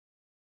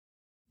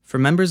For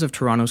members of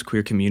Toronto's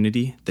queer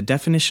community, the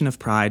definition of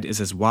Pride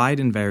is as wide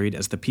and varied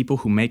as the people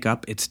who make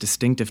up its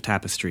distinctive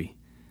tapestry.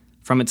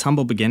 From its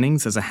humble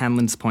beginnings as a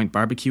Hanlan's Point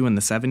barbecue in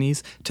the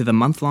 70s to the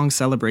month-long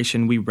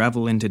celebration we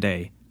revel in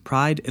today,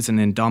 Pride is an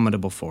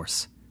indomitable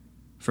force.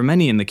 For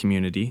many in the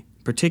community,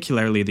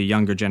 particularly the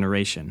younger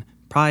generation,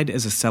 Pride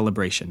is a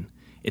celebration.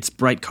 It's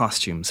bright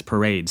costumes,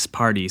 parades,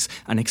 parties,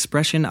 an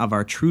expression of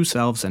our true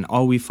selves and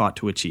all we fought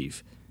to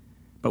achieve.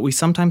 But we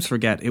sometimes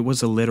forget it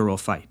was a literal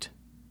fight.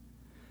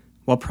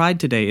 While Pride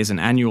today is an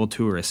annual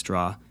tourist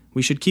draw,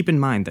 we should keep in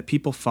mind that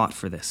people fought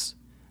for this.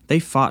 They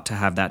fought to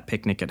have that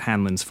picnic at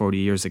Hanlan's 40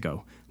 years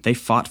ago. They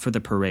fought for the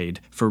parade,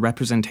 for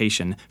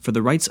representation, for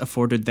the rights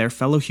afforded their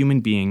fellow human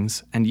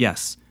beings, and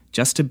yes,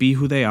 just to be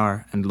who they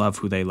are and love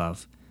who they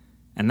love.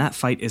 And that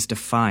fight is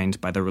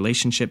defined by the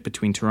relationship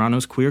between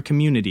Toronto's queer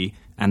community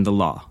and the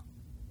law.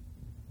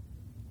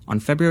 On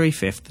February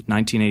 5th,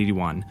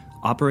 1981,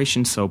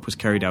 Operation SOAP was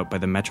carried out by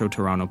the Metro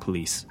Toronto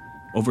Police.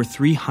 Over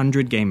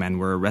 300 gay men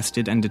were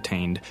arrested and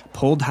detained,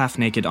 pulled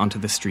half-naked onto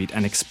the street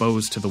and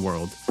exposed to the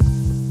world.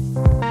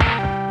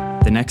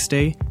 The next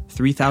day,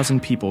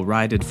 3,000 people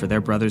rioted for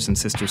their brothers and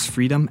sisters'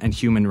 freedom and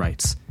human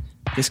rights.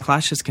 This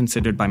clash is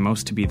considered by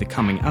most to be the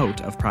coming out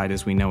of Pride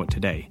as we know it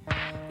today.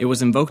 It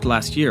was invoked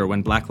last year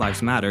when Black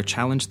Lives Matter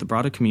challenged the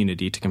broader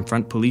community to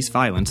confront police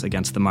violence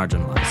against the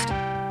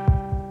marginalized.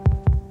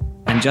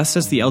 And just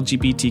as the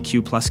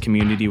LGBTQ+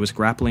 community was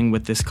grappling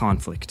with this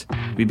conflict,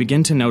 we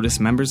begin to notice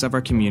members of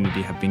our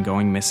community have been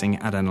going missing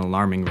at an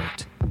alarming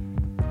rate.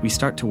 We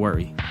start to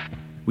worry.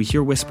 We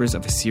hear whispers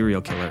of a serial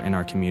killer in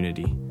our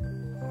community.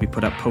 We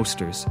put up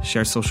posters,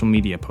 share social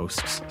media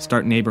posts,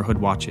 start neighborhood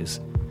watches,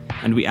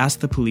 and we ask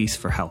the police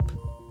for help.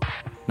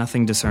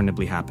 Nothing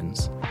discernibly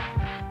happens.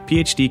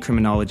 PhD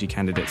criminology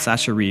candidate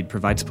Sasha Reed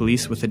provides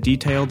police with a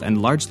detailed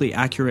and largely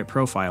accurate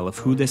profile of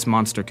who this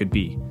monster could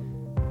be.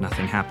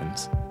 Nothing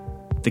happens.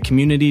 The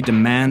community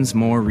demands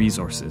more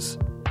resources.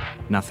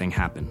 Nothing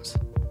happens.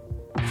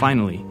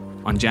 Finally,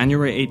 on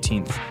January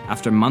 18th,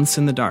 after months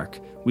in the dark,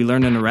 we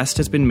learn an arrest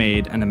has been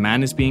made and a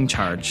man is being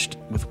charged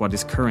with what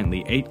is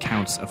currently 8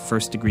 counts of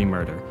first-degree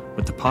murder,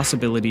 with the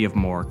possibility of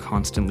more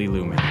constantly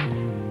looming.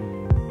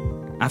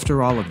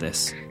 After all of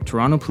this,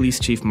 Toronto Police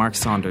Chief Mark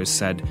Saunders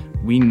said,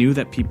 "We knew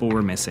that people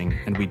were missing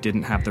and we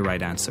didn't have the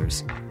right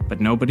answers,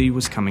 but nobody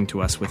was coming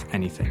to us with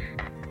anything."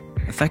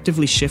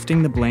 Effectively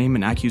shifting the blame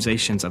and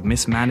accusations of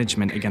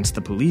mismanagement against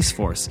the police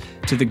force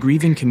to the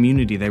grieving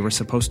community they were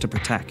supposed to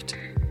protect.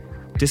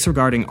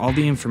 Disregarding all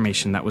the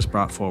information that was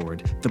brought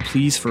forward, the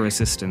pleas for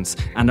assistance,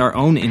 and our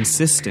own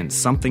insistence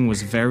something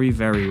was very,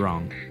 very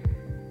wrong.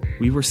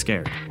 We were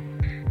scared.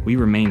 We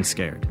remain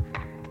scared.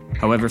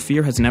 However,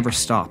 fear has never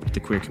stopped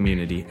the queer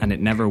community, and it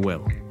never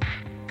will.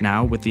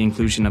 Now, with the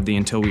inclusion of the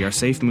Until We Are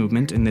Safe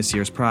movement in this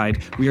year's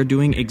Pride, we are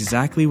doing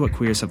exactly what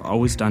queers have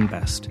always done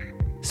best.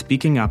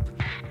 Speaking up,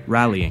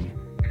 rallying,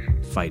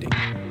 fighting.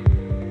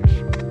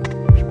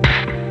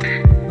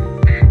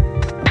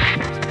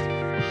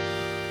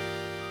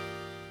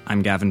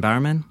 I'm Gavin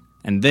Bowerman,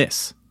 and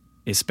this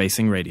is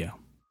Spacing Radio.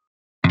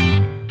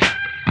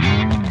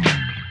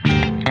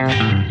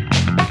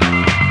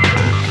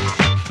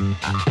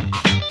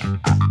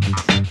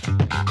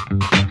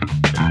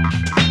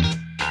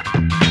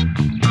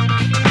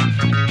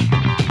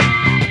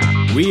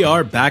 We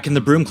are back in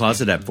the broom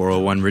closet at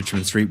 401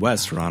 Richmond Street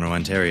West, Toronto,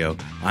 Ontario.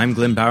 I'm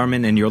Glenn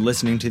Bowerman, and you're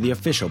listening to the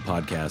official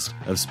podcast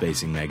of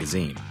Spacing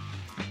Magazine.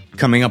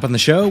 Coming up on the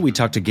show, we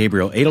talk to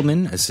Gabriel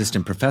Edelman,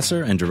 Assistant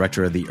Professor and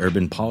Director of the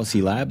Urban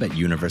Policy Lab at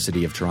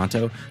University of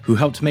Toronto, who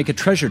helped make a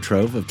treasure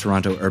trove of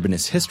Toronto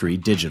urbanist history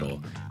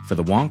digital for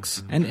the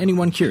wonks and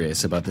anyone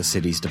curious about the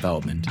city's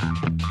development.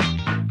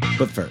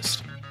 But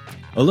first,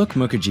 Alok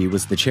Mukherjee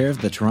was the chair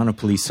of the Toronto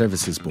Police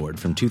Services Board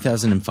from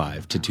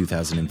 2005 to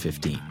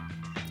 2015.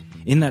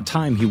 In that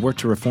time, he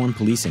worked to reform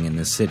policing in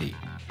this city.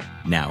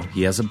 Now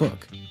he has a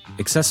book,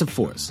 Excessive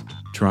Force,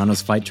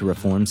 Toronto's Fight to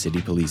Reform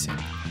City Policing.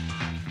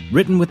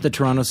 Written with the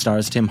Toronto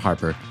Star's Tim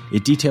Harper,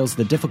 it details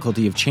the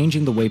difficulty of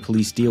changing the way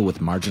police deal with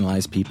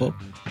marginalized people,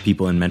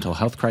 people in mental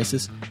health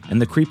crisis,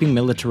 and the creeping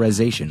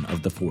militarization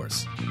of the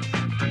force.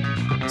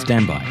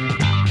 Stand by.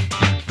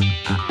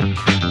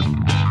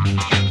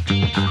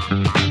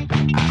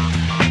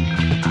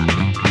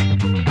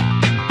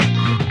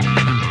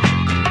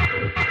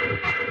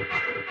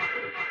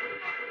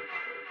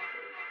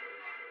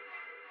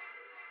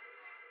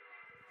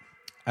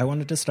 I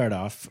wanted to start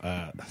off,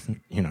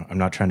 I'm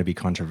not trying to be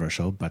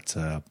controversial, but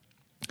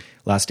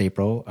last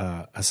April,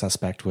 a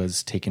suspect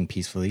was taken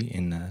peacefully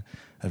in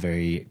a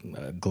very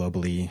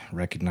globally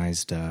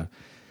recognized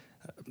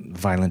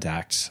violent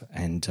act.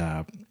 And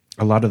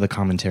a lot of the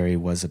commentary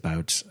was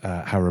about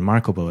how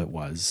remarkable it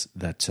was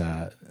that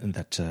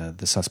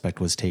the suspect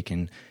was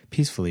taken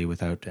peacefully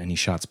without any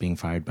shots being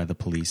fired by the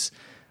police.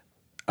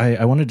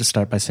 I wanted to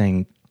start by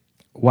saying,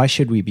 why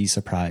should we be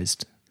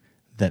surprised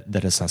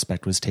that a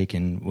suspect was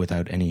taken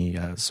without any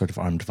sort of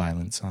armed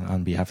violence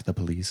on behalf of the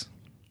police?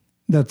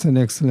 That's an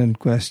excellent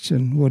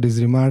question. What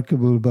is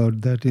remarkable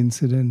about that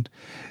incident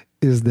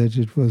is that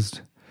it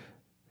was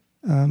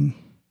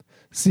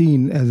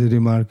seen as a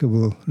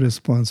remarkable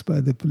response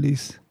by the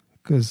police,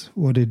 because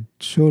what it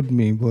showed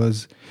me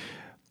was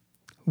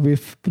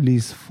if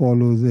police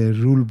follow their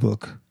rule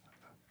book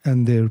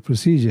and their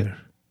procedure,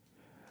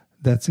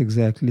 that's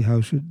exactly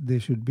how they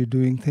should be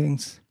doing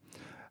things.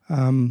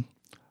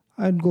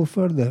 I'd go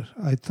further.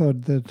 I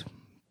thought that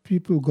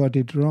people got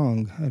it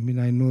wrong. I mean,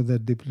 I know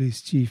that the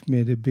police chief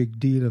made a big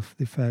deal of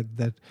the fact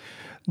that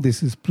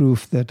this is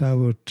proof that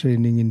our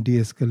training in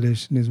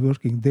de-escalation is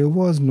working. There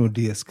was no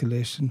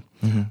de-escalation.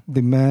 Mm-hmm.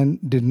 The man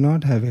did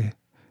not have a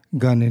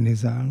gun in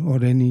his arm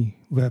or any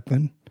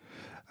weapon.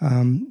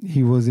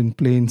 He was in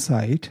plain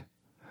sight.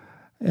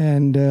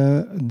 And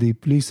the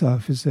police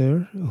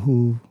officer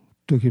who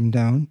took him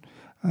down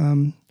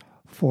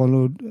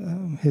followed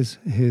his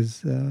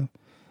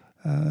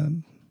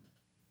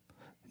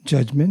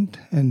judgment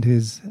and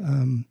his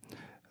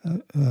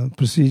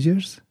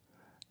procedures,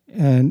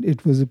 and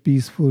it was a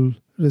peaceful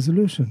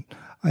resolution.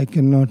 I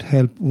cannot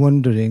help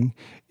wondering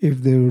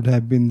if there would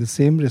have been the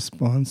same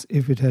response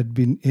if it had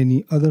been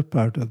any other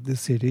part of the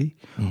city,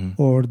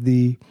 mm-hmm. or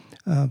the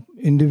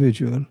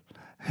individual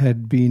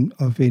had been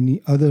of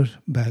any other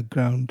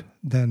background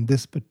than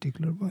this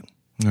particular one.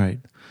 Right.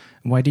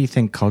 Why do you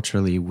think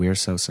culturally we're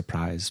so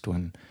surprised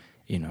when,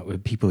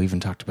 people even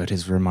talked about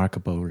his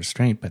remarkable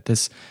restraint, but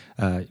this,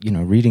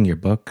 reading your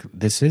book,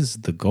 this is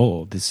the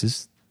goal. This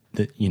is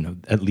the,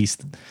 at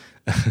least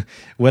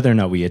whether or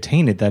not we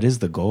attain it, that is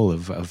the goal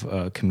of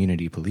a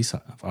community police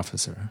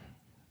officer.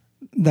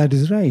 That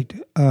is right.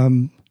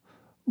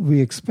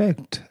 We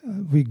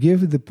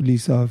give the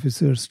police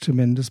officers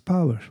tremendous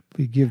power.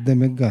 We give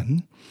them a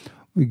gun.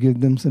 We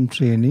give them some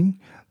training.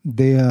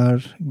 They are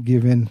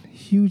given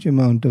huge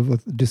amount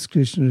of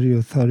discretionary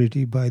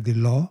authority by the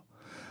law,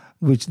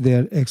 which they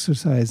are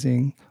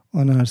exercising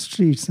on our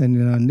streets and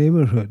in our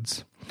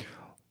neighborhoods.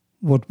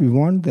 What we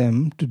want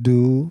them to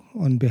do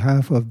on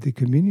behalf of the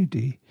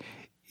community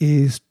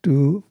is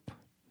to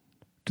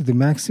the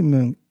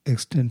maximum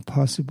extent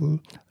possible,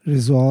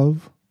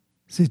 resolve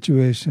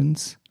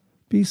situations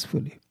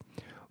peacefully.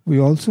 We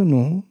also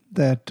know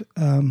that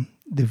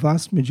the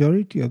vast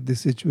majority of the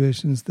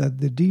situations that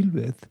they deal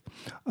with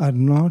are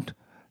not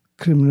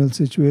criminal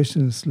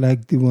situations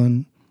like the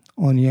one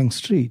on Yonge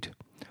Street.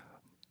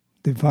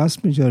 The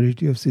vast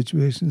majority of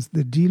situations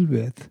they deal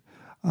with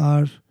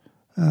are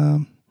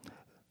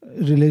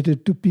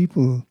related to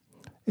people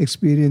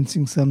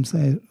experiencing some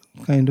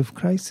kind of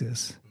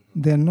crisis.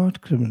 They're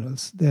not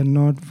criminals. They're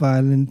not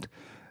violent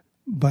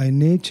by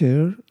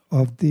nature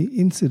of the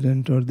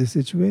incident or the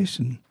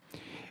situation.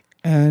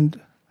 And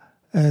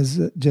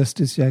as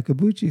Justice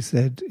Iacobucci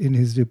said in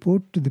his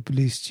report to the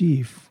police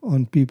chief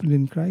on people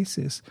in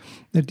crisis,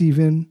 that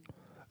even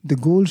the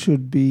goal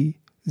should be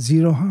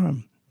zero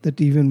harm, that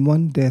even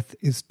one death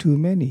is too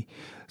many.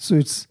 So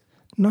it's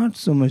not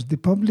so much, the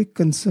public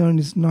concern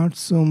is not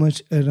so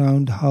much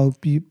around how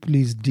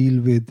police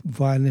deal with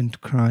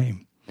violent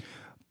crime.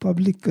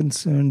 Public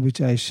concern,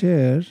 which I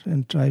share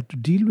and try to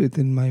deal with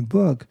in my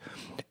book,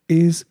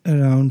 is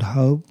around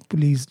how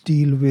police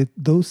deal with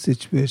those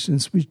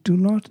situations which do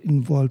not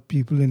involve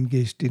people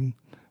engaged in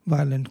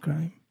violent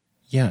crime.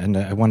 Yeah, and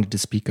I wanted to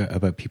speak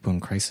about people in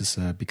crisis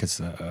because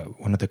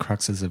one of the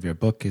cruxes of your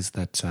book is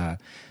that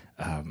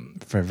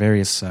for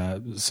various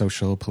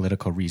social,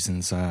 political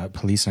reasons,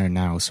 police are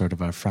now sort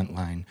of our front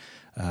line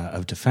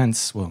of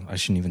defense. Well, I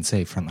shouldn't even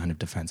say front line of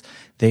defense.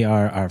 They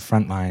are our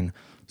front line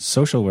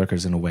social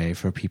workers in a way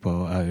for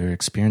people who are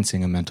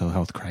experiencing a mental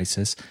health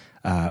crisis.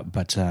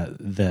 But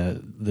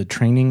the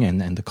training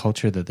and the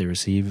culture that they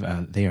receive,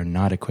 they are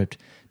not equipped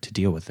to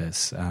deal with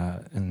this.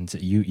 And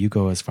you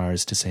go as far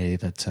as to say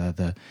that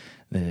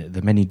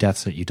the many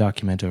deaths that you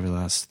document over the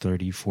last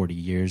 30, 40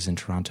 years in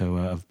Toronto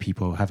of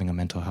people having a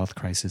mental health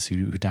crisis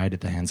who died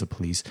at the hands of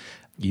police,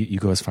 you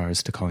go as far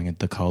as to calling it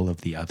the call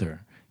of the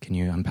other. Can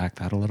you unpack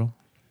that a little?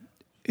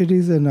 It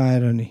is an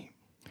irony.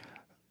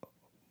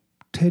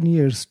 10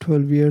 years,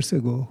 12 years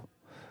ago,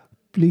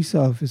 police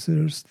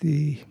officers,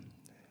 the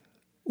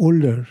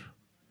older,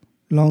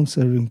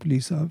 long-serving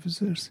police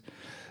officers,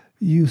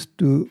 used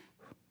to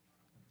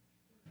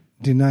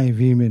deny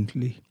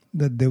vehemently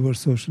that they were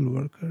social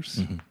workers.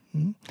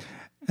 Mm-hmm.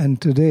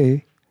 And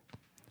today,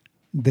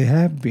 they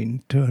have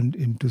been turned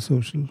into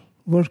social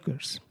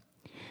workers.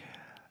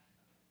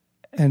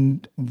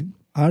 And the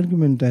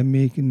argument I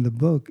make in the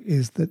book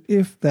is that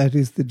if that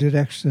is the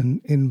direction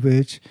in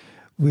which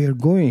we are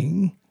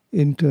going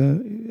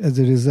into as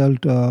a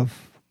result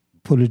of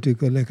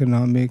political,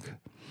 economic,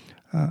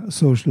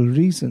 social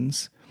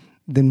reasons,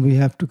 then we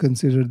have to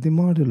consider the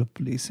model of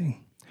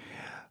policing.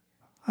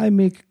 I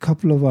make a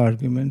couple of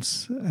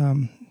arguments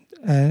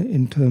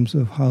in terms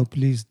of how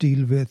police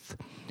deal with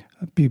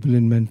people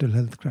in mental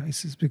health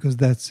crisis, because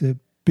that's a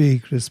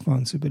big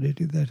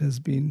responsibility that has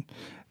been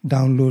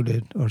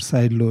downloaded or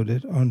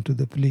sideloaded onto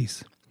the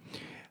police.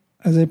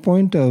 As I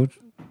point out,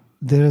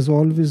 there has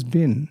always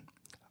been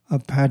a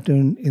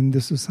pattern in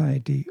the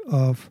society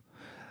of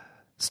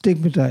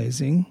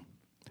stigmatizing,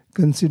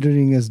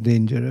 considering as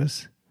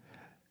dangerous,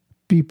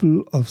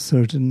 people with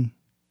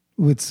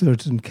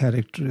certain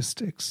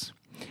characteristics.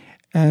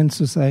 and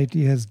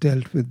society has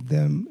dealt with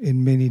them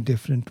in many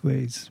different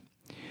ways.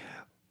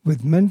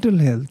 With mental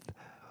health,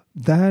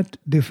 that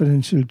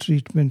differential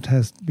treatment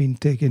has been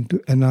taken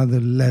to another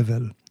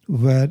level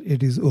where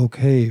it is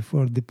okay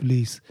for the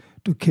police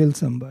to kill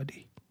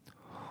somebody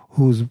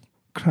whose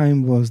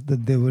crime was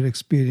that they were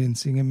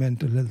experiencing a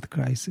mental health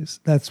crisis.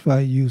 That's why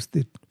I use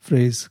the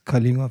phrase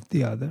culling of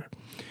the other.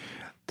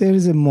 There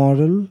is a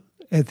moral,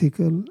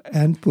 ethical,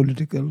 and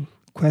political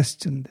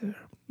question there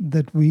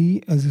that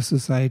we as a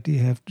society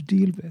have to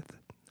deal with.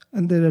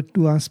 And there are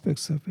two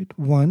aspects of it.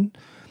 One,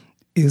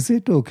 is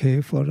it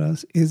okay for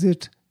us? Is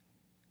it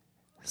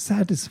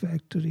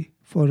satisfactory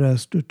for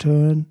us to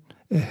turn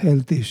a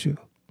health issue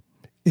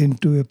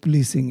into a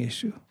policing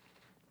issue?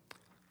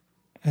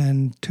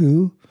 And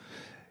two,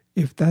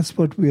 if that's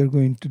what we are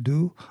going to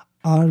do,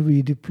 are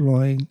we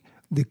deploying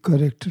the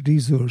correct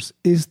resource?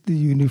 Is the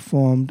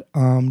uniformed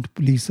armed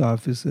police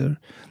officer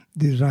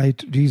the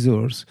right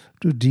resource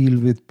to deal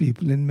with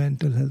people in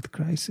mental health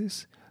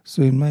crisis?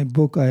 So in my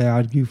book, I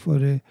argue for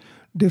a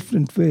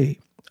different way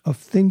of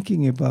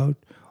thinking about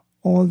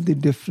all the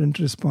different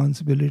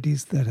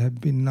responsibilities that have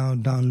been now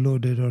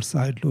downloaded or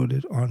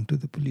sideloaded onto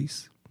the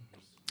police.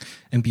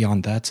 And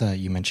beyond that,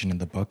 you mentioned in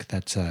the book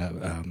that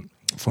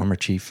former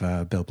Chief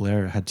Bill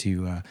Blair had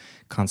to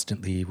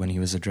constantly, when he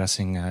was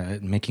addressing,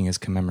 making his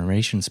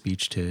commemoration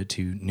speech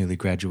to newly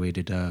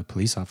graduated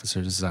police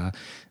officers,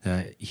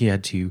 he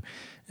had to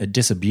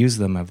disabuse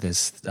them of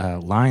this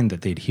line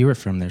that they'd hear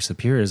from their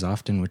superiors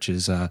often, which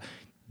is,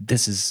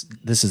 this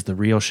is the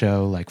real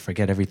show, like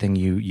forget everything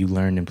you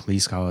learned in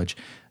police college.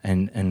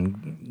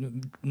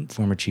 And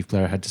former Chief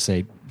Blair had to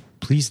say,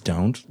 please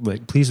don't,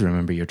 like, please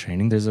remember your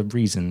training. There's a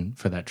reason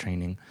for that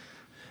training.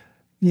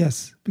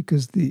 Yes,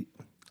 because the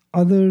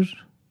other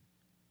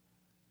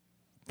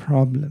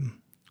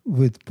problem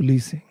with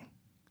policing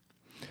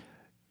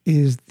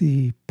is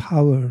the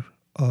power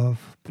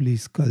of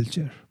police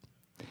culture.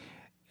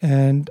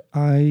 And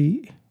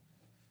I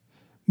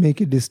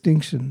make a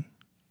distinction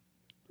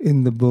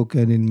in the book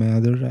and in my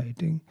other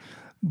writing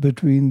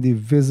between the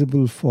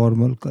visible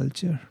formal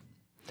culture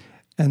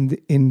and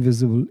the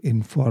invisible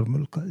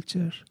informal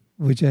culture,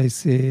 which I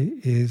say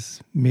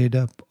is made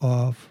up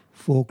of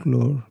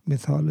folklore,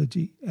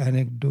 mythology,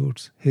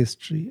 anecdotes,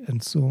 history,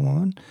 and so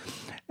on,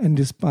 and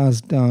is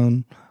passed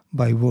down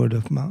by word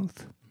of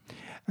mouth.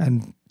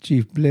 And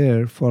Chief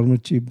Blair, former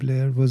Chief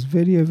Blair, was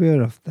very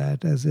aware of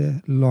that as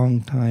a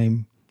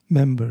long-time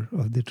member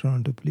of the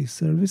Toronto Police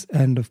Service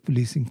and of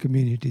policing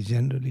community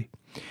generally.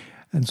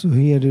 And so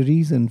he had a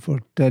reason for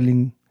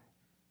telling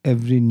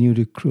every new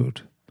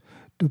recruit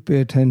to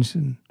pay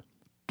attention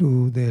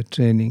to their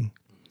training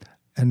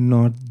and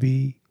not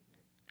be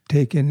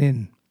taken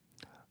in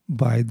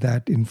by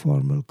that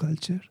informal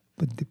culture.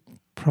 But the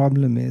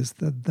problem is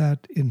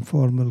that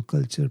informal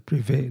culture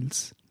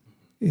prevails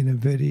in a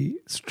very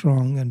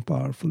strong and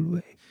powerful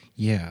way.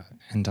 Yeah,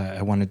 and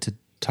I wanted to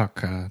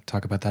talk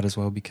about that as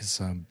well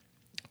because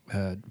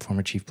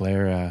former Chief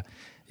Blair,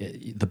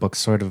 the book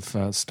sort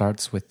of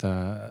starts with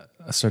a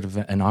sort of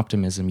an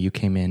optimism. You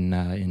came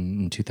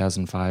in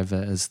 2005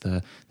 as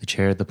the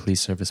chair of the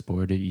Police Service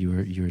Board.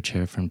 You were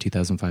chair from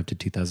 2005 to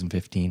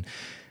 2015.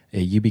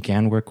 You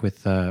began work with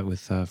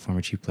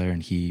former Chief Blair,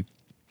 and he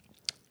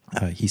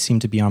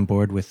seemed to be on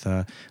board with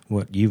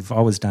what you've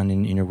always done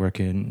in your work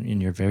in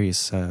your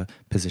various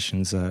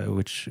positions,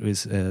 which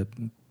is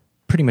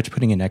pretty much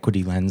putting an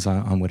equity lens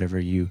on whatever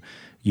you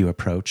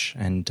approach.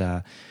 And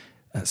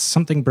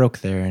something broke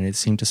there, and it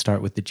seemed to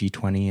start with the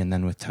G20 and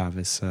then with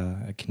Tavis.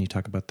 Can you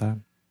talk about that?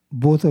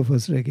 Both of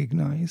us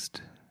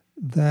recognized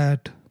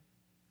that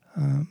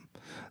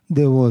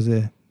there was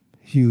a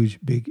huge,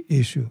 big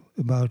issue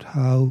about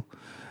how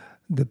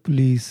the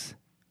police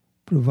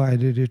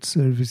provided its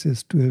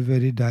services to a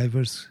very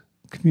diverse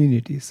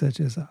community such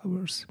as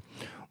ours.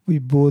 We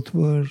both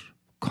were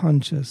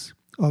conscious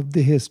of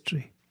the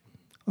history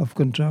of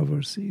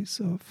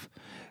controversies, of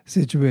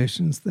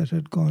situations that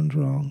had gone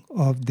wrong,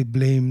 of the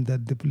blame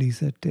that the police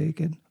had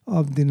taken,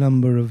 of the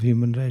number of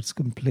human rights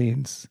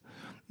complaints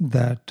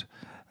that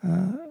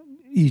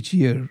each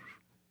year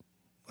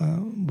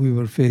we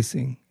were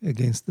facing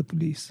against the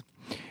police.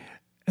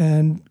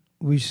 And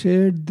we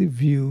shared the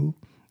view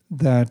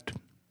that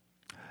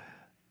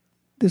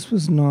this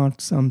was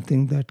not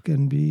something that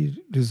can be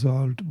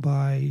resolved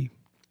by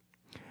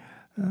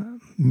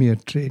mere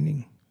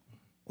training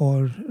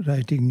or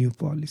writing new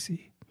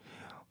policy.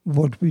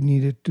 What we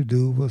needed to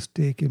do was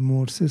take a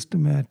more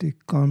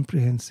systematic,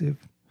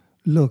 comprehensive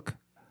look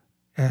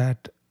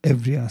at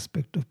every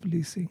aspect of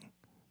policing,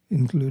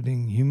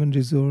 including human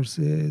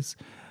resources,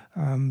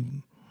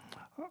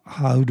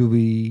 how do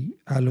we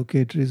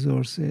allocate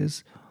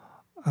resources,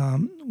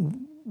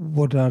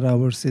 what are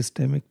our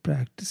systemic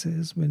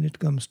practices when it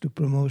comes to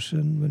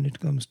promotion, when it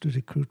comes to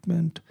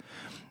recruitment?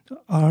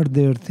 Are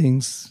there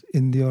things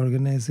in the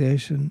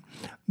organization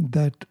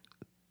that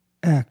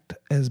act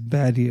as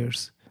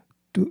barriers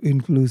to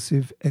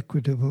inclusive,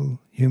 equitable,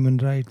 human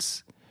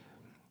rights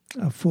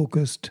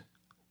focused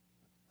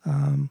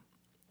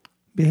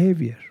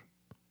behavior?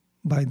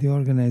 by the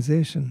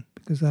organization,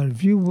 because our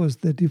view was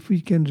that if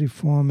we can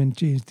reform and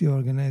change the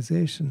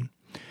organization,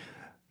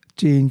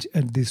 change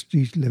at the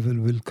street level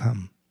will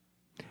come.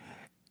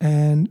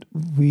 And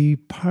we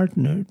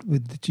partnered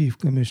with the Chief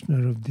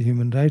Commissioner of the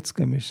Human Rights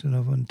Commission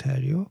of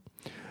Ontario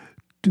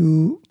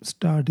to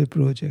start a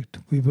project.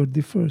 We were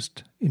the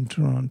first in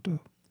Toronto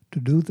to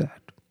do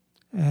that.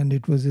 And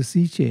it was a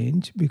sea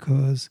change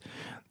because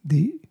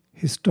the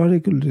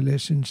historical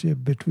relationship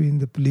between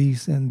the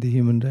police and the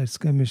Human Rights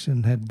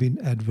Commission had been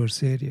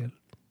adversarial.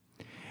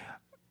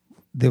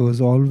 There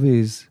was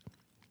always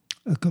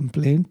a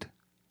complaint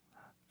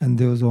and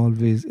there was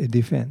always a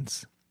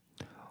defense.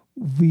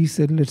 We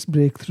said, let's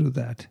break through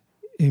that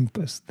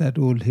impasse, that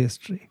old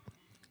history,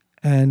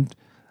 and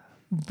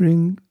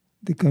bring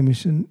the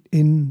commission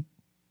in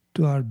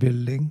to our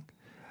building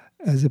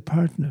as a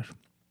partner.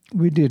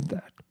 We did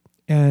that.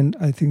 And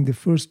I think the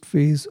first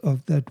phase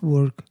of that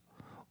work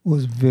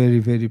was very,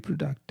 very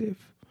productive.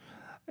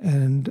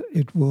 And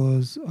it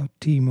was a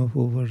team of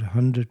over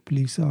 100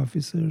 police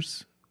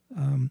officers,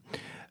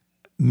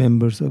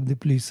 members of the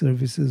Police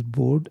Services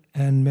Board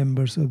and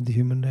members of the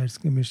Human Rights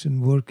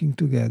Commission working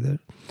together,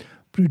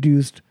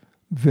 produced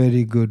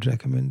very good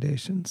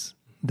recommendations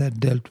that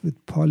dealt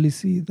with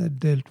policy, that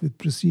dealt with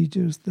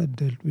procedures, that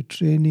dealt with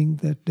training,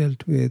 that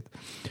dealt with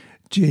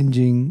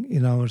changing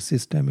in our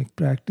systemic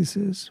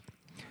practices.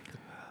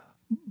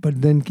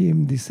 But then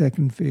came the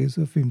second phase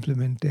of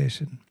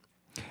implementation.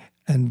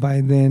 And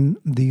by then,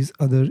 these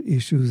other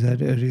issues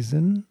had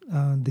arisen,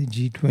 the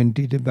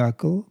G20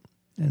 debacle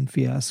and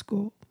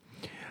fiasco,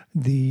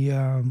 the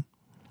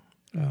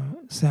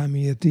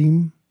Sami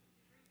Yatim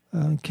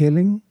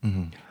killing,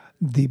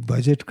 the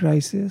budget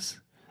crisis,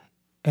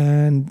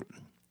 and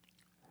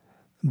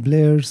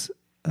Blair's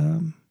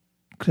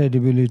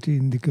credibility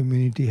in the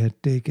community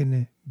had taken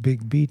a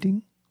big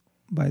beating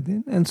by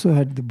then, and so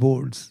had the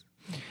boards.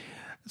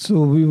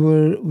 So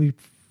we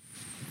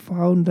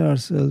found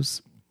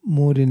ourselves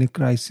more in a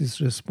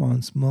crisis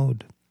response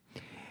mode.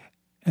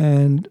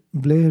 And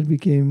Blair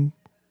became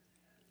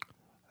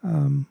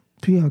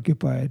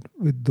preoccupied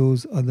with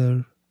those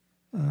other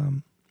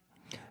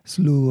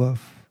slew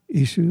of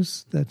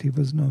issues that he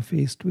was now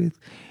faced with.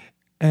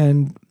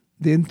 And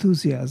the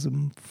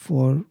enthusiasm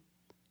for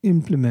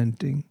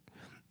implementing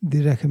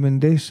the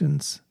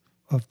recommendations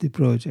of the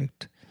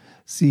project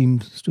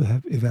seems to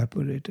have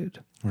evaporated.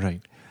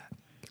 Right.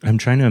 I'm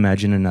trying to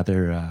imagine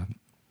another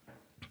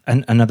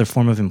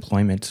form of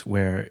employment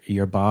where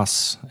your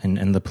boss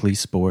and the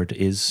police board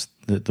is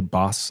the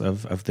boss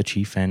of the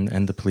chief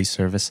and the police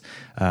service.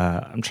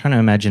 I'm trying to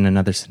imagine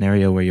another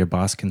scenario where your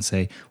boss can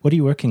say, "What are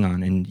you working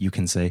on?" And you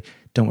can say,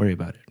 "Don't worry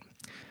about it."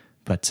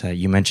 But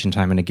you mentioned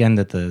time and again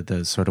that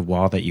the sort of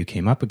wall that you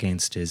came up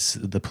against is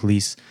the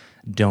police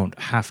don't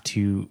have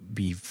to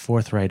be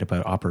forthright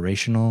about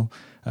operational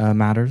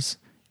matters,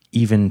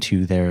 even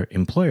to their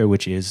employer,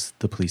 which is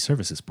the Police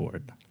Services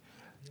Board.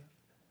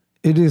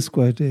 It is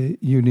quite a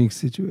unique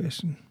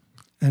situation,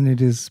 and it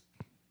is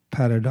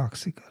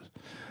paradoxical,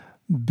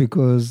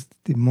 because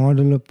the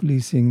model of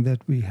policing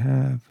that we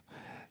have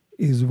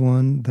is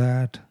one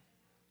that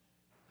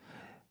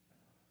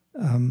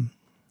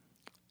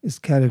is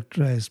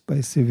characterized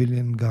by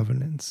civilian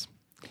governance.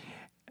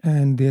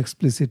 And the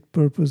explicit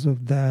purpose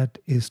of that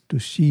is to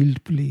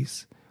shield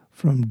police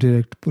from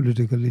direct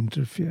political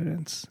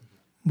interference,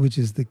 which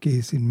is the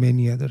case in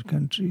many other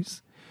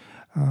countries.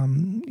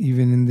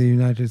 Even in the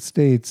United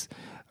States,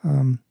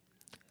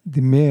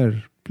 the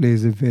mayor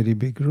plays a very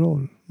big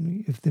role.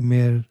 If the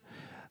mayor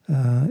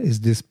is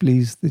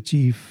displeased, the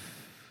chief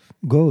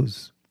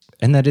goes.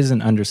 And that is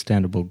an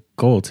understandable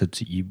goal.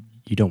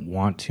 You don't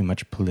want too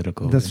much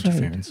political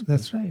interference. Right.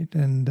 That's right.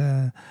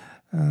 And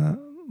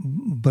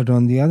but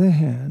on the other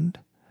hand,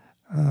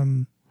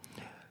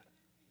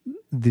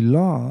 the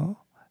law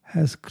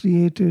has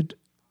created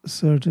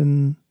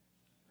certain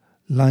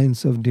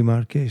lines of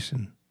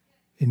demarcation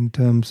in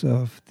terms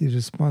of the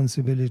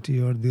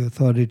responsibility or the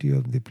authority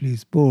of the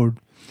police board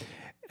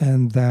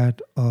and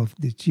that of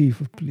the chief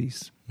of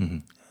police.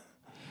 Mm-hmm.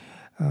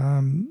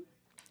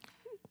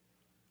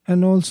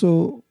 And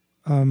also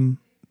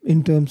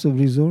in terms of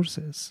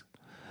resources.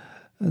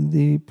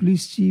 The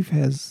police chief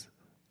has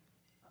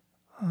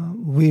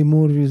way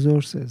more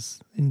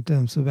resources in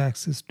terms of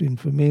access to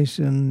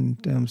information, in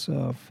terms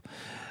of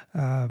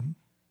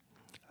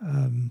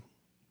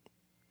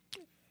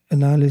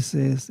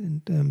analysis,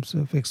 in terms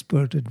of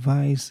expert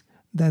advice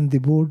than the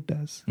board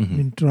does. Mm-hmm. I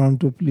mean,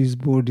 Toronto Police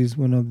Board is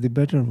one of the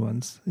better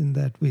ones in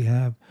that we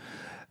have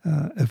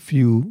a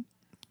few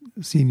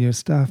senior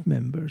staff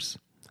members.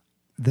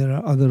 There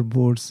are other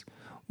boards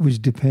which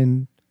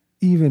depend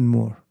even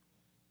more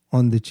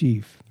on the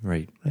chief.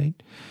 Right.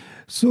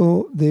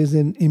 So there's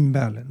an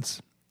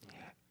imbalance,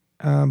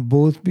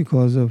 both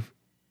because of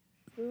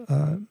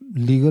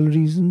legal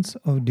reasons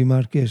of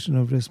demarcation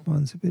of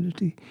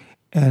responsibility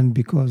and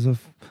because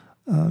of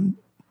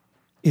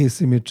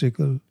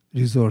asymmetrical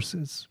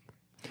resources.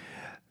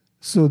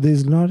 So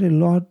there's not a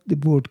lot the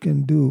board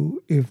can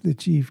do if the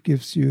chief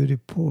gives you a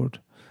report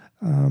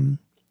and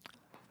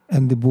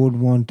the board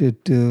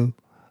wanted to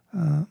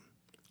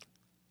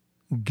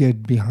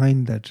get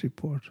behind that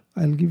report.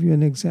 I'll give you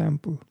an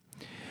example.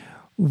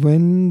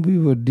 When we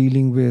were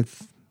dealing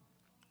with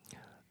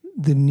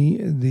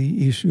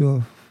the issue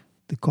of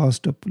the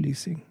cost of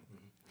policing,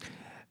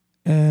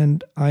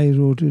 and I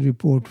wrote a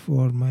report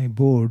for my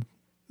board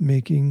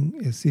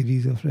making a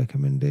series of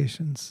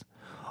recommendations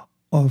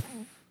of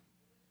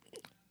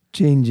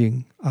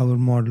changing our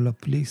model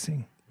of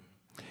policing.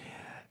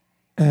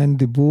 And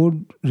the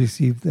board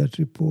received that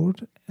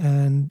report,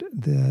 and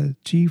the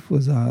chief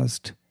was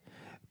asked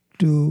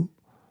to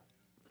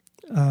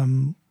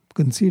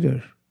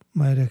consider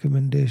my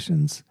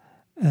recommendations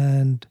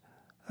and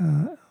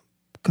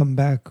come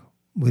back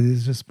with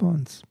his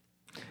response.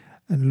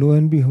 And lo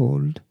and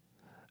behold,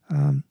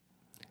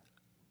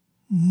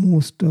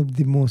 most of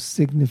the most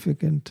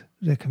significant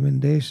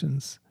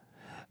recommendations,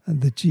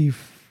 the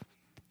chief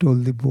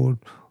told the board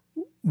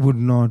would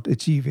not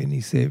achieve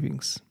any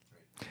savings.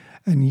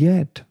 And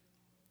yet,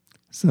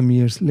 some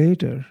years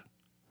later,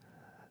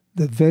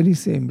 the very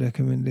same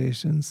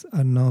recommendations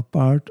are now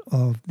part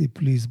of the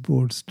police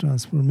board's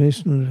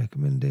transformational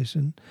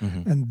recommendation,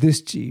 and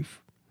this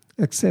chief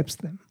accepts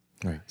them.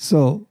 Right.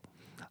 So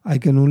I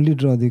can only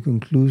draw the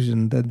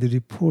conclusion that the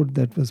report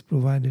that was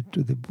provided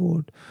to the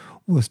board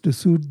was to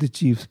suit the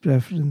chief's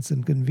preference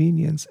and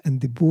convenience,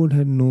 and the board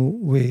had no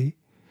way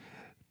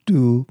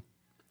to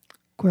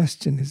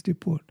question his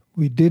report.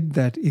 We did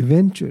that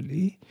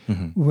eventually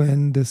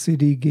when the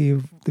city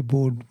gave the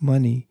board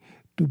money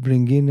to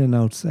bring in an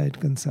outside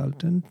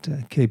consultant,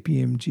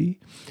 KPMG.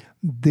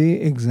 They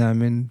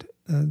examined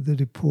the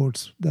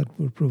reports that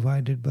were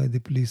provided by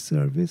the police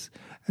service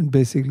and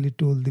basically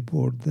told the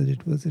board that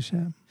it was a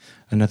sham.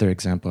 Another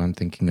example I'm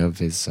thinking of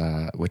is,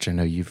 which I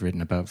know you've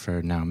written about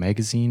for Now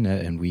Magazine,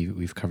 and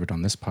we've covered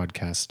on this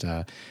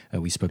podcast.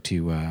 We spoke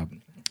to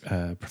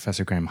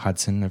Professor Graham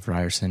Hudson of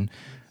Ryerson,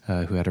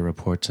 who had a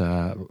report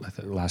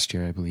last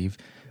year, I believe,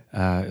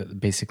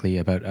 basically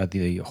about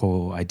the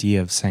whole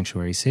idea of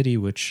sanctuary city,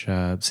 which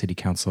City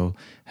Council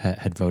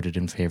had voted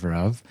in favor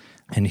of.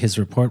 And his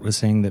report was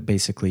saying that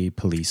basically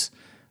police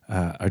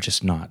are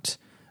just not,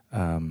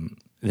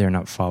 they're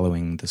not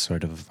following the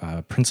sort of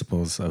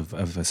principles of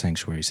a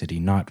sanctuary city,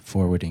 not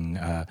forwarding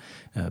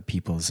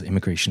people's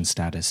immigration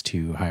status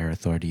to higher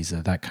authorities,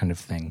 that kind of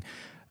thing.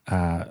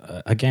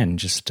 Again,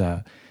 just,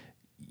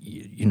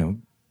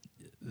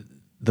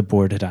 the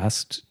board had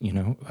asked,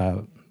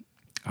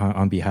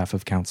 on behalf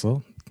of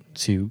council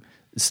to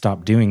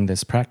stop doing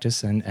this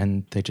practice,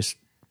 and they just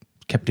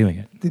kept doing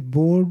it. The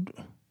board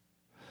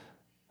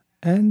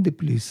and the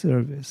police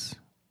service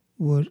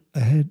were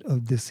ahead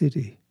of the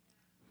city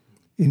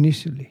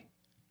initially,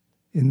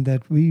 in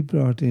that we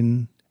brought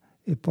in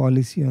a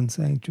policy on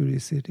sanctuary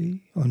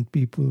city, on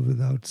people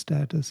without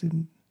status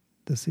in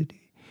the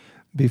city,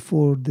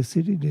 before the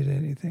city did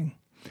anything.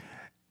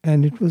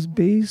 And it was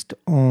based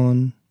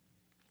on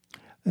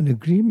an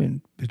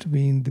agreement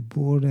between the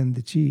board and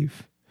the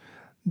chief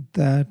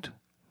that,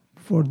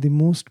 for the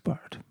most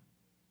part,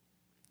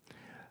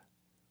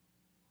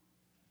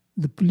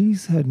 the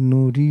police had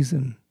no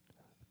reason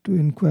to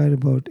inquire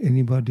about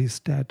anybody's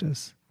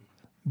status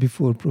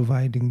before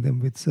providing them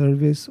with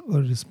service or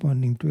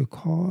responding to a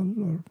call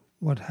or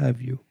what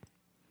have you.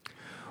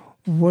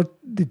 What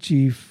the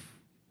chief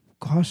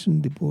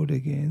cautioned the board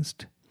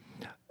against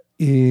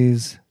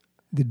is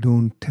the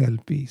don't tell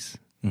piece.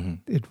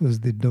 It was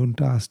the don't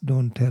ask,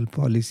 don't tell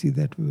policy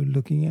that we were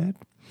looking at.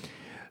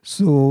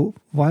 So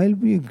while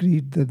we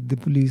agreed that the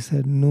police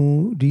had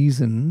no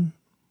reason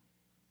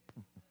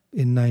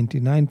in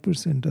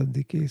 99% of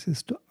the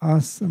cases to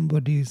ask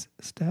somebody's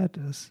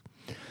status,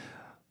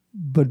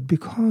 but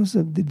because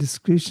of the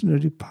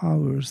discretionary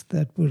powers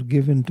that were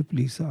given to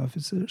police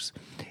officers,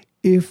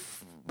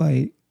 if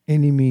by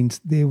any means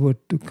they were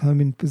to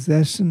come in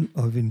possession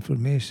of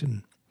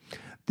information,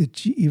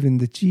 even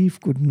the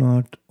chief could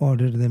not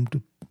order them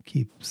to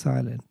keep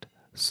silent.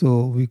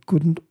 So we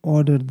couldn't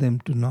order them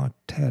to not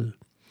tell.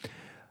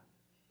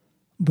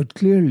 But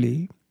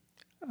clearly,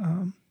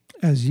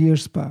 as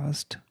years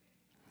passed,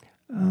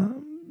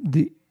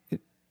 the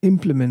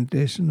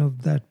implementation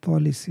of that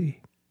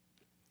policy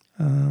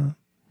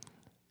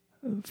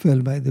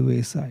fell by the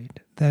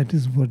wayside. That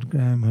is what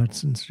Graham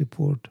Hudson's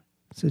report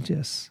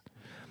suggests.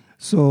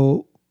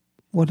 So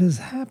what has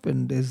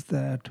happened is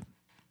that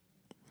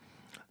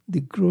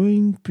the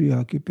growing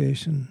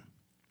preoccupation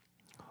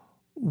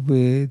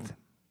with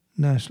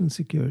national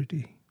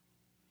security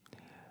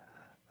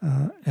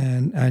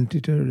and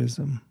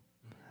anti-terrorism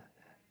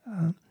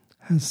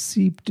has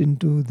seeped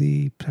into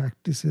the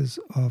practices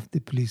of the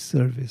police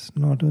service,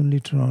 not only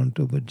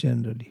Toronto, but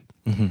generally.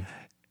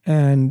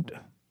 And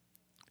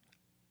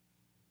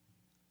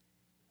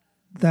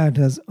that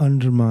has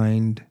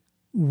undermined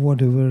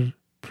whatever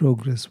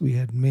progress we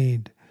had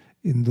made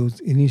in those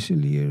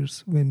initial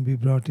years when we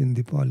brought in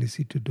the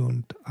policy to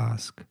don't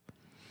ask.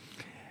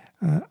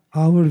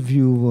 Our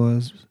view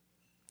was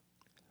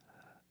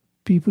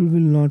people will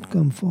not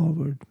come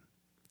forward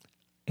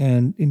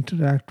and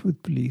interact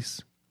with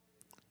police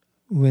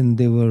when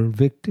they were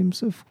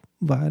victims of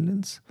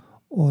violence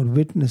or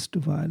witnessed to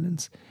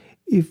violence,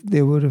 if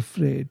they were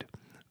afraid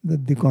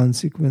that the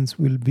consequence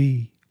will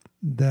be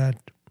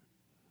that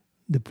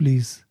the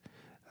police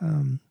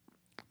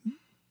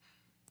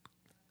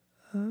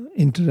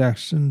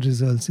interaction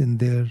results in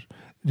their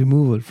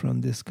removal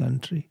from this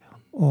country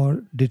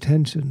or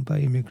detention by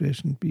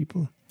immigration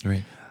people.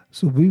 Right.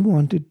 So we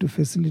wanted to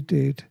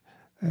facilitate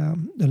a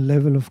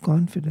level of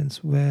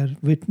confidence where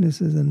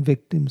witnesses and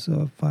victims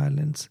of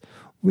violence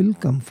will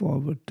come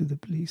forward to the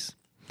police.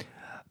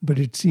 But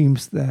it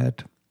seems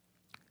that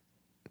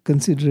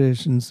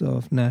considerations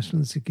of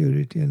national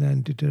security and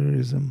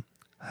anti-terrorism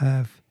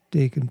have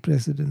taken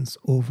precedence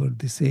over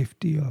the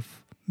safety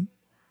of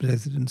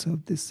residents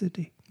of this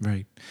city.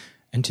 Right.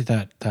 And to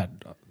that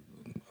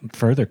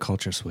further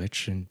culture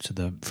switch and to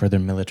the further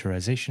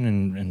militarization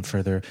and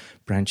further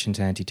branch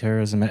into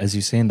anti-terrorism, as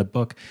you say in the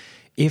book,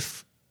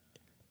 if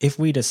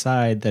we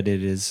decide that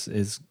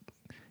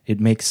it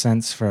makes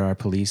sense for our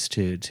police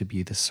to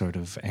be this sort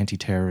of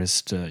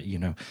anti-terrorist,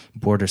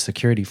 border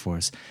security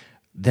force,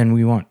 then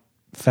we want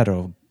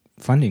federal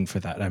funding for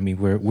that. I mean,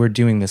 we're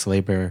doing this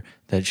labor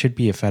that should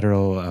be a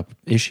federal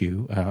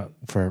issue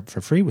for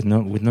free with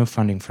no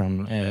funding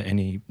from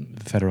any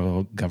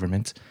federal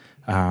government.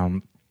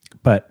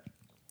 But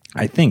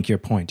I think your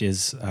point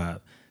is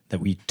that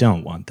we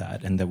don't want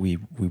that, and that we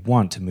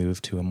want to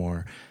move to a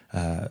more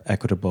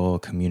equitable,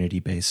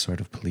 community-based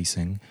sort of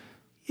policing.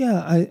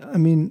 Yeah, I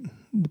mean,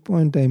 the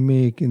point I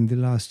make in the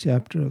last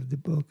chapter of the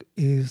book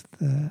is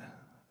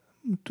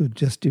to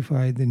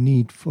justify the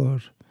need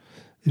for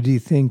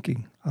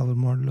rethinking our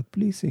model of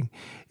policing,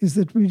 is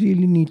that we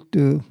really need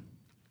to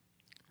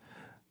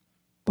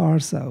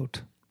parse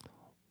out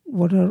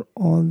what are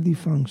all the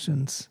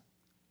functions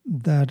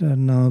that are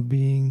now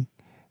being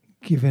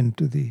given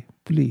to the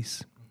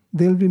police.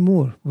 There'll be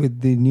more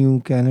with the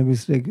new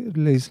cannabis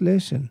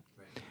legislation.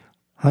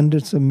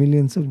 Hundreds of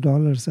millions of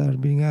dollars are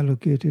being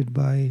allocated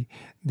by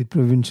the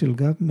provincial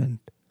government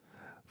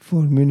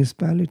for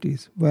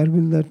municipalities. Where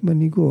will that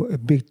money go? A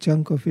big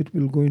chunk of it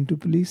will go into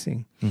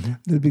policing. Mm-hmm.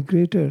 There'll be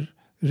greater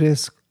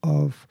risk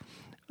of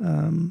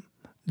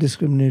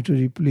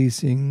discriminatory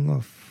policing,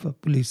 of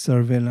police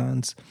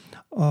surveillance,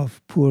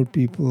 of poor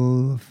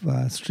people,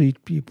 of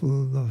street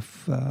people,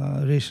 of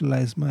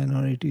racialized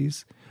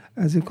minorities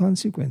as a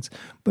consequence.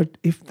 But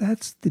if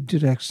that's the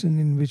direction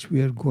in which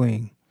we are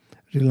going,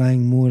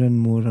 relying more and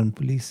more on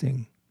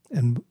policing,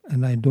 and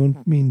I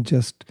don't mean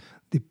just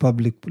the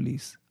public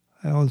police,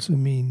 I also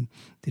mean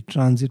the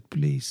transit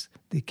police,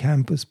 the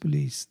campus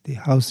police, the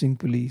housing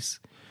police.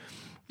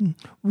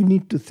 We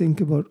need to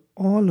think about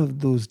all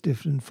of those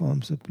different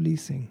forms of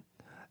policing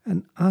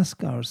and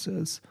ask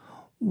ourselves,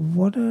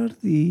 what are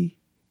the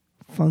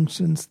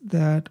functions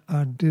that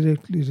are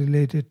directly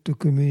related to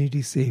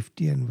community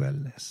safety and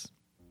wellness?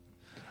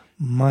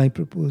 My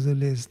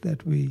proposal is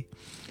that we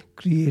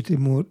create a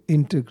more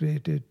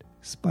integrated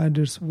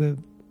spider's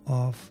web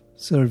of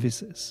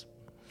services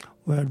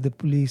where the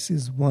police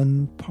is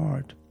one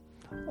part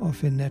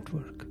of a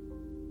network.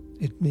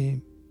 It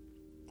may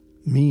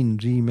mean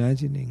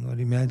reimagining or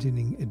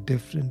imagining a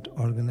different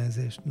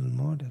organizational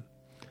model.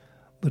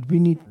 But we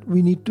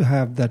need to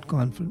have that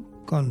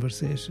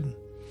conversation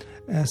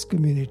as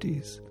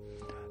communities,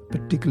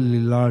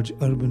 particularly large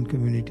urban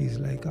communities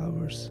like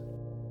ours.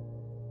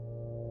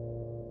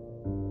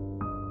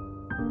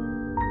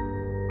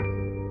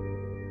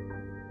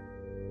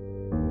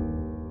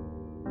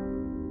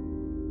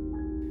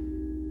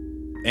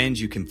 And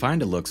you can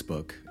find a looks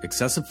book,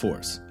 Excessive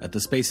Force, at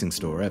the Spacing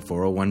Store at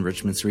 401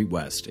 Richmond Street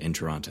West in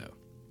Toronto.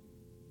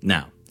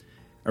 Now,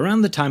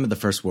 around the time of the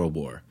First World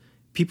War,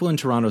 people in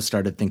Toronto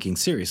started thinking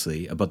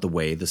seriously about the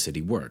way the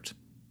city worked.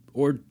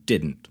 Or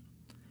didn't.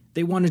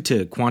 They wanted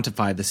to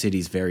quantify the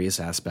city's various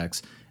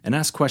aspects and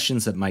ask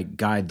questions that might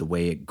guide the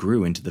way it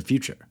grew into the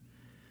future.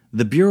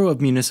 The Bureau of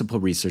Municipal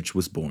Research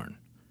was born.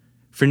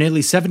 For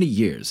nearly 70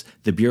 years,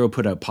 the Bureau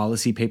put out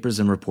policy papers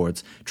and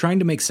reports trying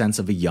to make sense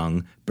of a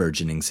young,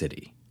 burgeoning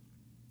city.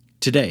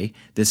 Today,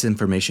 this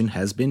information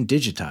has been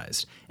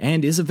digitized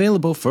and is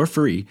available for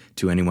free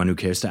to anyone who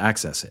cares to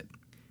access it.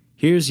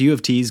 Here's U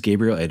of T's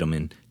Gabriel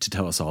Edelman to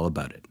tell us all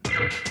about it.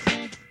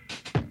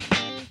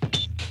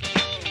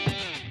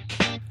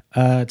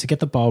 To get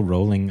the ball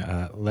rolling,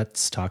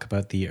 let's talk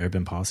about the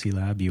Urban Policy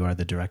Lab. You are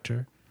the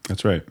director.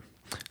 That's right.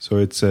 So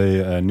it's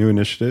a new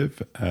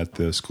initiative at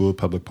the School of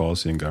Public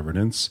Policy and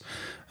Governance,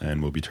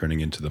 and will be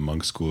turning into the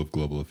Munk School of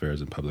Global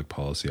Affairs and Public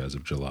Policy as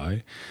of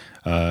July.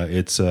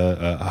 It's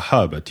a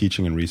hub, a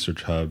teaching and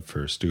research hub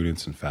for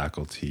students and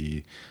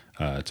faculty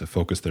to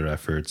focus their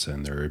efforts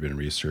and their urban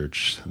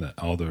research,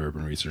 all the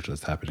urban research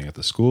that's happening at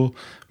the school,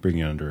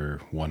 bringing it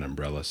under one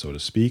umbrella, so to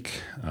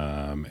speak,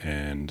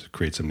 and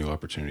create some new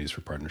opportunities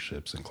for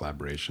partnerships and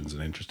collaborations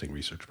and interesting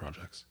research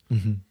projects.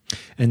 Mm-hmm.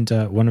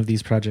 And one of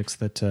these projects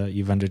that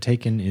you've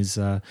undertaken is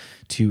to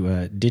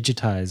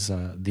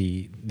digitize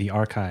the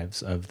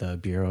archives of the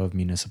Bureau of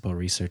Municipal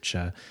Research.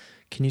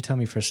 Can you tell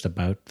me first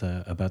about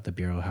the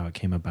Bureau, how it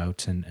came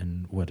about,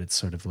 and what its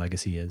sort of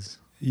legacy is?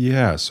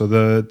 Yeah, so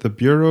the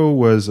Bureau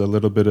was a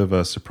little bit of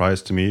a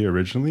surprise to me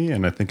originally,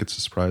 and I think it's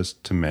a surprise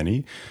to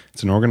many.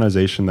 It's an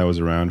organization that was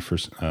around for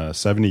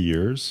 70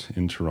 years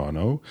in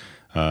Toronto,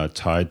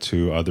 tied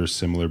to other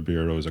similar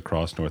bureaus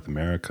across North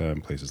America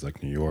in places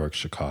like New York,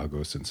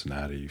 Chicago,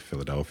 Cincinnati,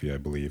 Philadelphia, I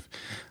believe.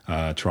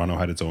 Toronto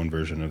had its own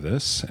version of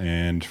this,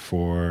 and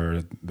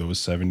for those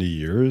 70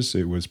 years,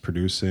 it was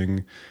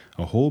producing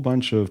a whole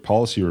bunch of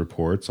policy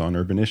reports on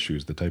urban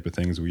issues, the type of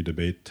things we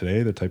debate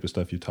today, the type of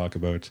stuff you talk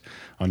about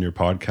on your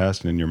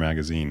podcast and in your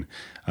magazine.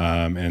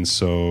 And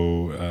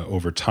so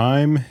over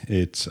time,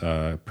 it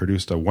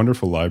produced a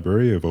wonderful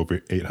library of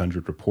over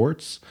 800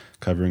 reports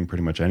covering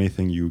pretty much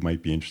anything you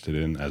might be interested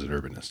in as an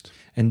urbanist.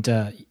 And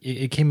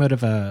it came out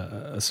of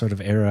a sort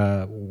of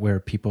era where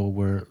people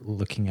were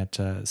looking at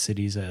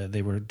cities.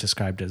 They were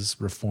described as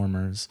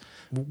reformers.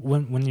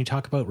 When you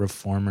talk about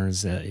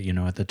reformers, at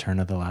the turn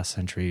of the last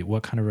century,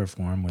 what kind of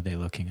reform were they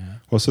looking at?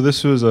 Well, so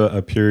this was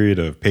a period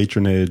of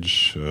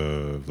patronage,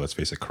 of, let's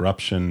face it,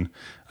 corruption.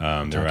 There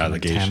were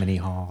allegations. Like Tammany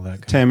Hall.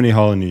 Tammany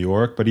Hall in New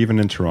York, but even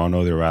in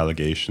Toronto, there were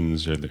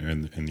allegations in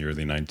the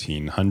early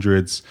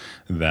 1900s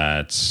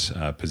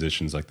that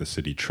positions like the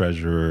city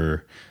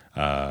treasurer,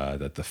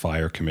 that the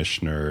fire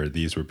commissioner,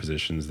 these were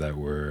positions that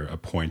were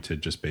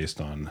appointed just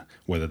based on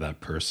whether that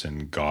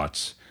person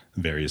got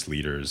various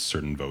leaders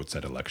certain votes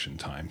at election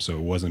time. So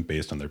it wasn't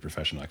based on their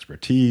professional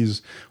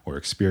expertise or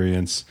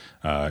experience.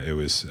 It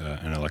was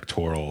an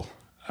electoral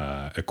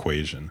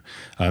equation.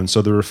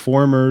 So the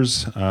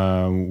reformers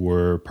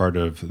were part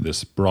of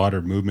this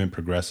broader movement,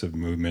 progressive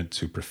movement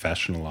to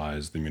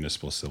professionalize the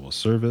municipal civil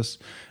service,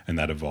 and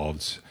that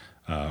evolved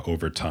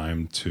over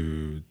time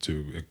to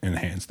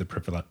enhance the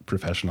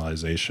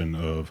professionalization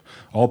of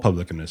all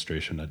public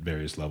administration at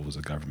various levels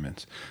of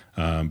government.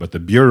 But the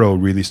Bureau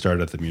really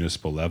started at the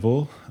municipal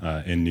level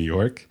in New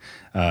York,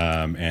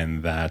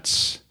 and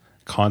that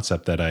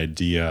concept, that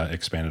idea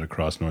expanded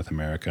across North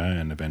America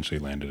and eventually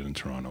landed in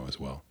Toronto as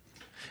well.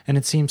 And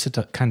it seems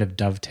to kind of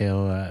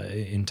dovetail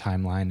in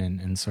timeline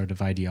and sort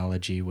of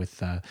ideology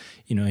with,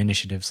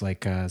 initiatives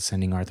like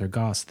sending Arthur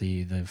Goss,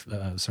 the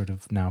sort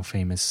of now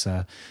famous,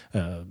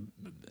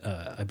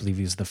 I believe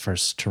he was the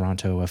first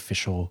Toronto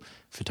official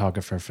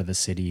photographer for the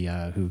city,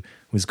 who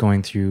was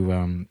going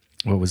through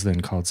what was then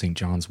called St.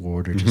 John's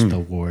Ward, or just the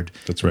ward.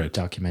 That's right.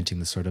 Documenting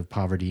the sort of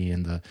poverty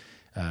and the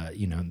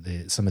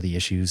some of the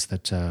issues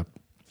that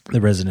the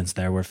residents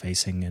there were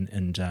facing,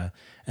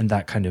 and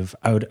that kind of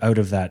out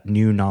of that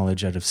new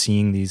knowledge, out of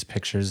seeing these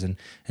pictures and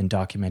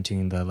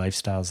documenting the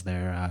lifestyles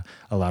there,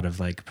 a lot of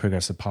like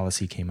progressive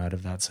policy came out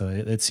of that. So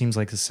it seems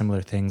like a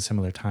similar thing,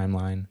 similar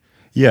timeline.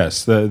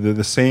 Yes,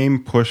 the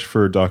same push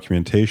for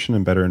documentation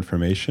and better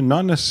information,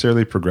 not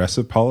necessarily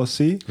progressive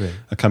policy, right,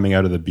 coming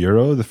out of the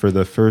Bureau. For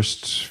the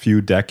first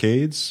few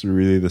decades,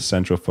 really the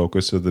central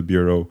focus of the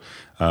Bureau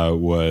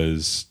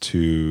was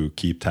to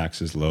keep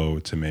taxes low,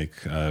 to make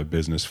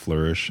business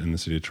flourish in the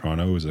city of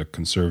Toronto. It was a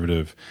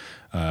conservative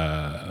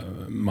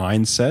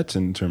mindset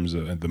in terms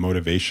of the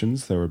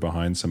motivations that were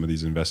behind some of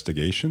these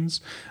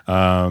investigations.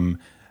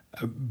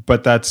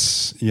 But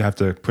you have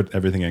to put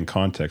everything in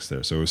context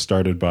there. So it was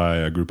started by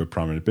a group of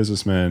prominent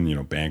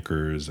businessmen,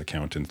 bankers,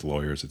 accountants,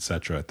 lawyers,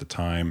 etc. at the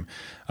time,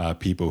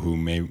 people who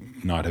may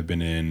not have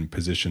been in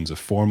positions of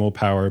formal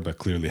power, but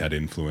clearly had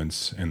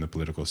influence in the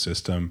political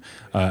system,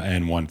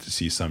 and wanted to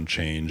see some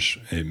change.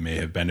 It may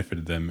have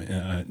benefited them,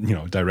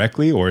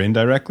 directly or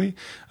indirectly,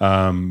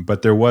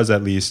 but there was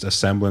at least a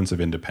semblance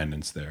of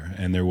independence there,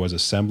 and there was a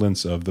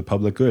semblance of the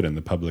public good and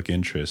the public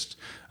interest,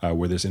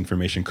 where this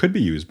information could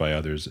be used by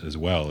others as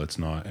well.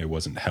 It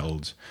wasn't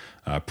held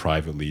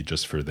privately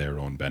just for their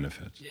own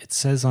benefit. It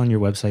says on your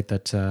website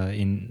that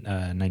in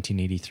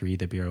 1983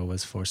 the Bureau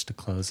was forced to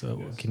close.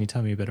 Can you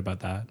tell me a bit about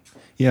that?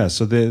 Yeah,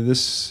 so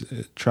this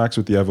tracks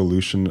with the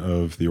evolution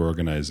of the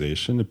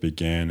organization. It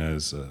began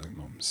as a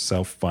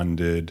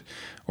self-funded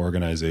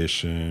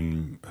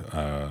organization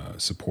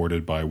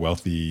supported by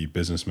wealthy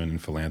businessmen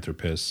and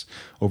philanthropists.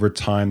 Over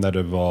time, that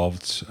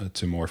evolved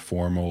to more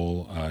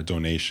formal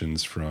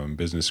donations from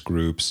business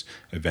groups.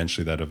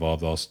 Eventually, that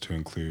evolved also to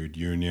include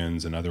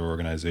unions and other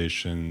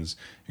organizations,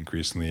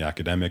 increasingly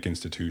academic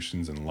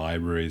institutions and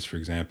libraries, for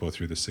example,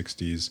 through the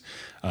 60s.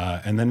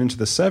 And then into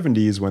the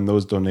 70s, when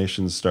those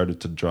donations started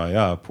to dry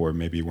up or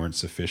maybe weren't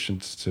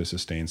sufficient to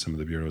sustain some of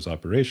the Bureau's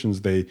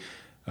operations, they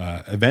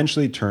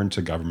eventually turned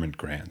to government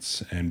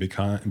grants and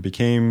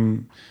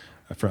became,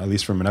 at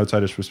least from an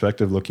outsider's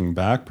perspective, looking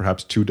back,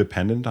 perhaps too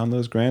dependent on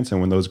those grants. And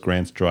when those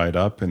grants dried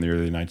up in the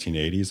early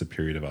 1980s, a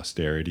period of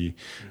austerity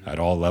at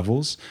all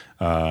levels,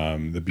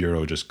 the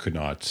Bureau just could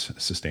not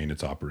sustain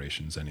its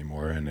operations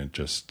anymore. And it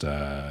just,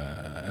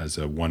 as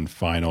a one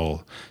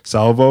final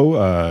salvo,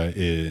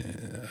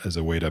 as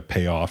a way to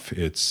pay off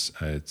its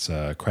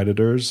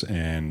creditors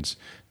and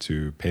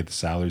to pay the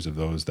salaries of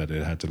those that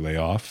it had to lay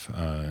off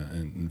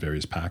in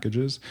various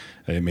packages.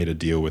 It made a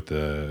deal with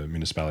the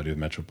municipality of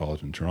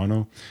Metropolitan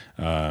Toronto,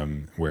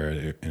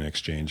 where in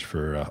exchange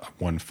for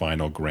one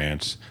final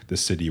grant, the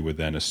city would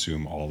then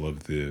assume all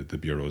of the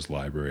Bureau's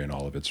library and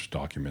all of its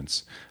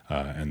documents.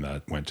 And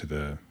that went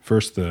to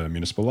first the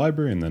municipal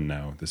library and then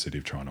now the City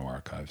of Toronto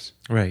Archives.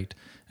 Right.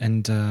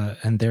 And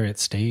there it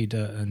stayed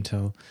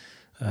until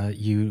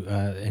you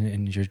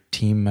and your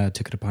team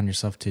took it upon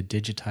yourself to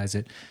digitize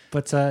it.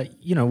 But,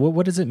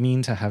 what does it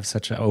mean to have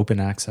such open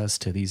access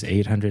to these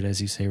 800,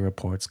 as you say,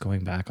 reports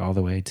going back all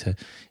the way to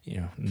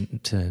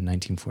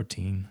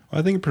 1914?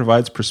 I think it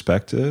provides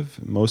perspective,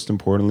 most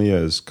importantly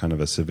as kind of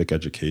a civic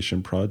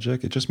education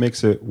project. It just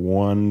makes it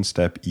one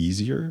step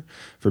easier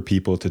for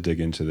people to dig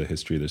into the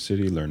history of their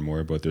city, learn more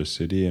about their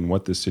city and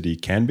what the city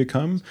can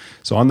become.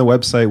 So on the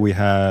website, we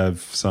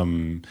have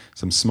some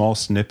small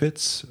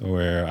snippets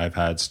where I've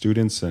had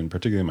students, and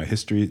particularly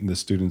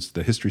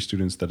the history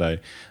students that I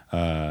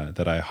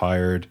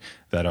hired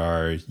that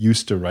are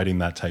used to writing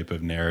that type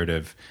of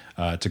narrative,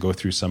 to go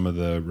through some of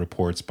the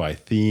reports by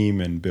theme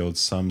and build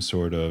some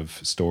sort of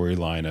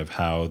storyline of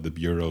how the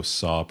Bureau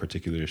saw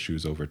particular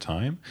issues over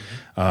time.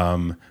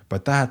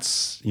 But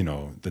that's,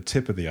 the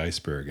tip of the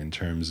iceberg in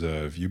terms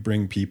of you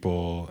bring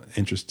people,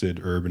 interested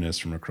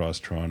urbanists from across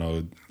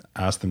Toronto,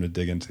 ask them to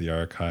dig into the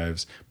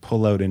archives,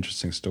 pull out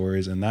interesting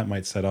stories, and that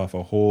might set off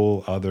a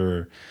whole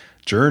other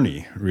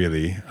journey,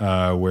 really,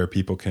 where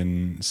people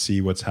can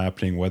see what's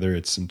happening, whether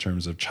it's in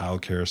terms of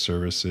childcare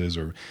services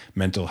or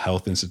mental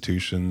health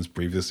institutions,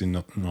 previously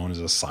known as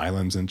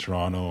asylums in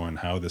Toronto, and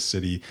how the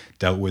city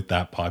dealt with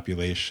that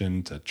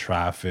population, to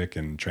traffic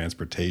and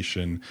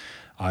transportation.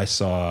 I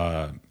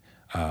saw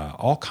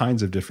all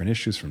kinds of different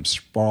issues, from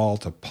sprawl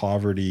to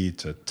poverty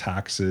to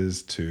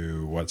taxes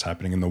to what's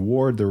happening in the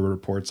ward. There were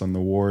reports on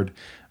the ward.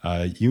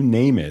 You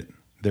name it,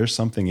 there's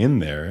something in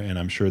there, and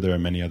I'm sure there are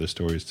many other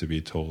stories to be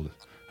told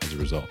as a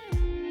result.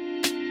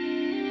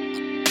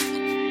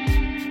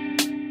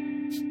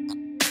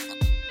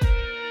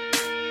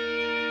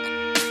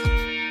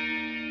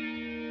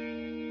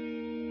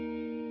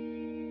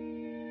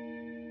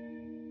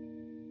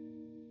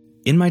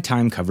 In my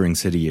time covering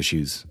city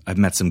issues, I've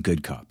met some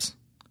good cops.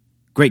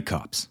 Great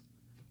cops.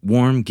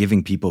 Warm,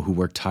 giving people who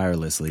work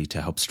tirelessly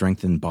to help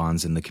strengthen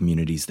bonds in the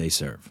communities they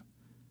serve.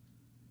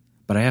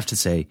 But I have to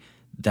say,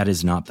 that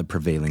is not the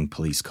prevailing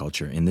police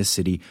culture in this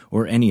city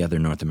or any other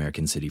North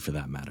American city for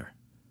that matter.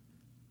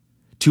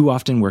 Too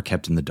often we're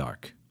kept in the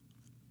dark.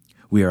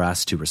 We are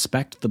asked to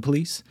respect the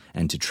police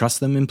and to trust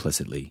them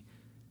implicitly.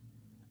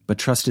 But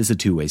trust is a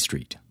two-way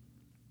street.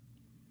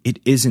 It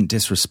isn't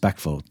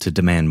disrespectful to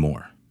demand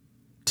more,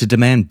 to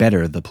demand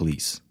better of the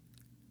police.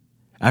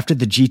 After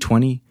the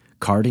G20,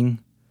 carding,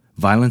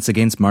 violence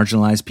against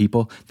marginalized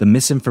people, the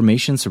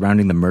misinformation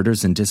surrounding the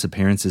murders and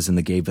disappearances in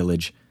the gay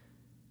village,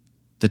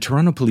 the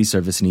Toronto Police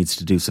Service needs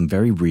to do some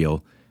very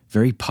real,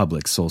 very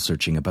public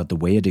soul-searching about the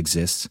way it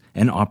exists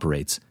and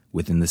operates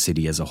within the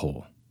city as a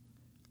whole.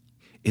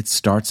 It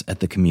starts at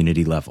the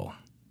community level.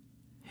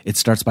 It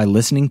starts by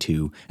listening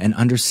to and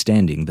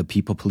understanding the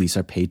people police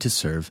are paid to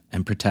serve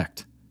and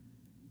protect.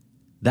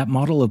 That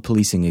model of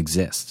policing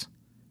exists.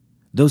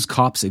 Those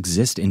cops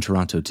exist in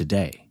Toronto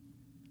today.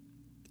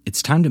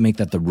 It's time to make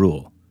that the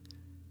rule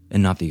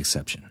and not the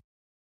exception.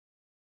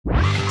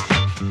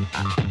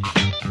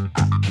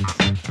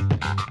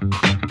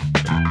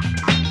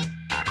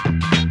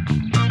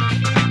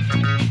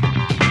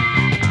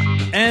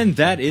 And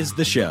that is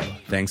the show.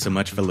 Thanks so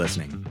much for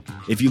listening.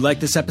 If you like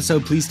this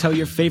episode, please tell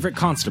your favorite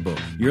constable,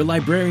 your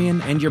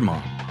librarian, and your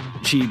mom.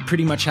 She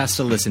pretty much has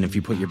to listen if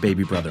you put your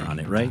baby brother on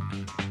it, right?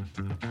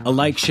 A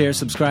like, share,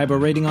 subscribe, or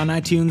rating on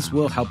iTunes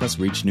will help us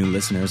reach new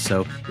listeners,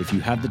 so if you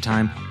have the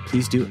time,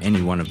 please do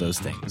any one of those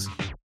things.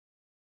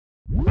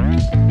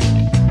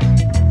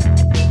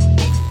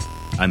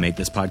 I make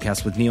this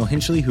podcast with Neil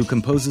Hinchley, who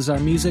composes our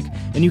music,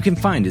 and you can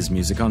find his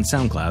music on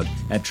SoundCloud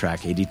at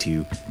Track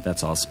 82.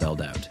 That's all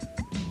spelled out.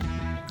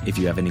 If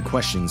you have any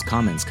questions,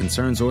 comments,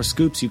 concerns, or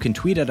scoops, you can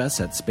tweet at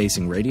us at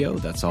Spacing Radio,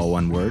 that's all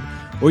one word,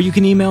 or you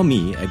can email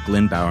me at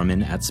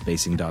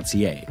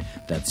glynbowerman@spacing.ca.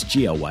 That's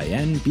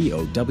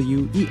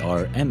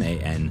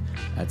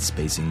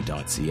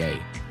GLYNBOWERMAN@spacing.ca.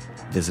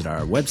 Visit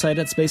our website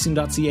at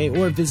spacing.ca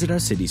or visit our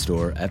city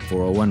store at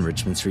 401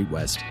 Richmond Street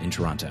West in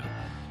Toronto.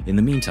 In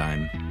the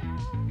meantime,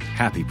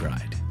 happy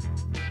Pride.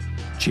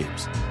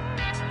 Cheers.